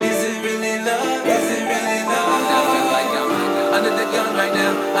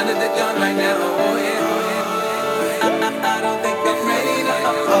gun right now. Oh yeah. I don't think I'm ready to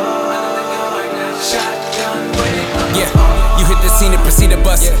under the gun right now. Shotgun waiting. Yeah, you hit the scene and proceed to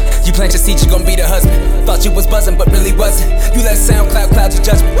bust. You plant your seed, you gon' be the husband. Thought you was buzzing, but really wasn't. You let SoundCloud cloud your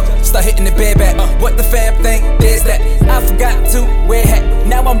judgment. Start hitting the bed back. What the fam think? There's that. I forgot to wear hat.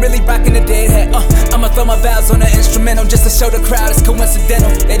 Now I'm really rocking the dead hat. I'ma throw my vows on the instrumental just to show the crowd it's coincidental.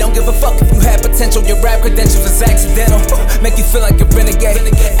 They don't give a fuck if you had potential. Your rap credentials is accidental. Make you feel like a renegade.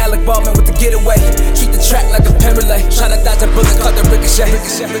 Alec Baldwin with the getaway. Treat the track like a pen relay. Tryna dodge a bullet, caught the ricochet.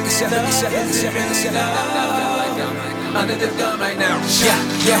 Under the gun right now.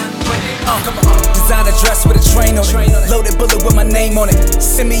 Yeah. Come on. Designer dress with a train on it. Loaded bullet with my name on it.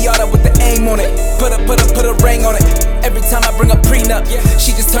 Semi-auto with the aim on it. Put a ring on it. Every time I bring a prenup,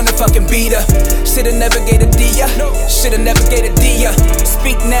 she just turn the fucking beat up. Shoulda never gave a D ya. Shoulda never gave a D ya.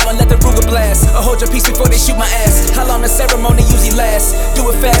 Speak now and let the Ruger blast. Or hold your peace before they shoot my ass. How long the ceremony usually lasts? Do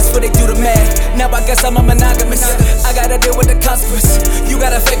it fast before they do the math. Now I guess I'm a monogamous. I gotta deal with the consequence. You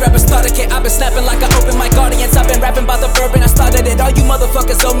got a fake rapper starter kit. I've been snapping like an open mic audience. I've been rapping about the bourbon, I started it. All you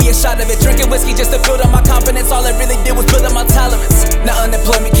motherfuckers owe me a shot of it. Drinking whiskey just to build up my confidence. All it really did was build up my tolerance. Now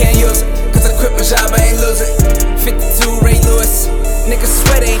unemployment can't use it, cause I quit my job, I ain't lose it. 52 Ray Lewis, niggas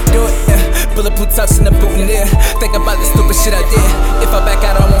swear they ain't do it. Bulletproof tux in the boot in there. Think about the stupid shit I did. If I back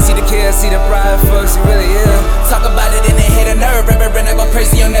out, I won't see the kids, see the bride, folks, you really ill. Talk about it and they hit a nerve. Reverend, I go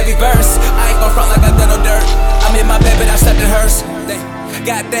crazy on every verse. I ain't gon' front like I done no dirt. I'm in my bed, but I slept in hers.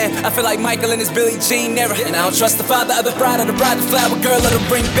 Goddamn, I feel like Michael in his Billie Jean era. And I don't trust the father of the bride, or the bride, the flower girl, or the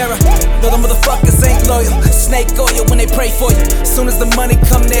ring bearer. No, the motherfuckers ain't loyal. Snake oil when they pray for you. Soon as the money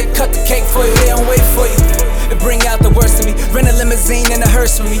come, they cut the cake for you. They don't wait for you. They bring out the worst in me. Rent a limousine and a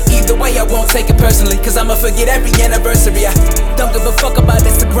hearse for me. Either way, I won't take it personally, cause I'ma forget every anniversary. I don't give a fuck about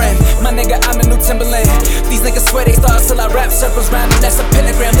Instagram. My nigga, I'm the new Timberland. These niggas swear they stars till I rap circles round and that's a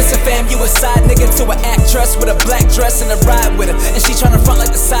pentagram. Listen fam, you a side nigga to an actress with a black dress and a ride with her. And she tryna front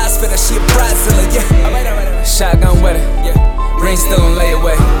like the size fitter. She a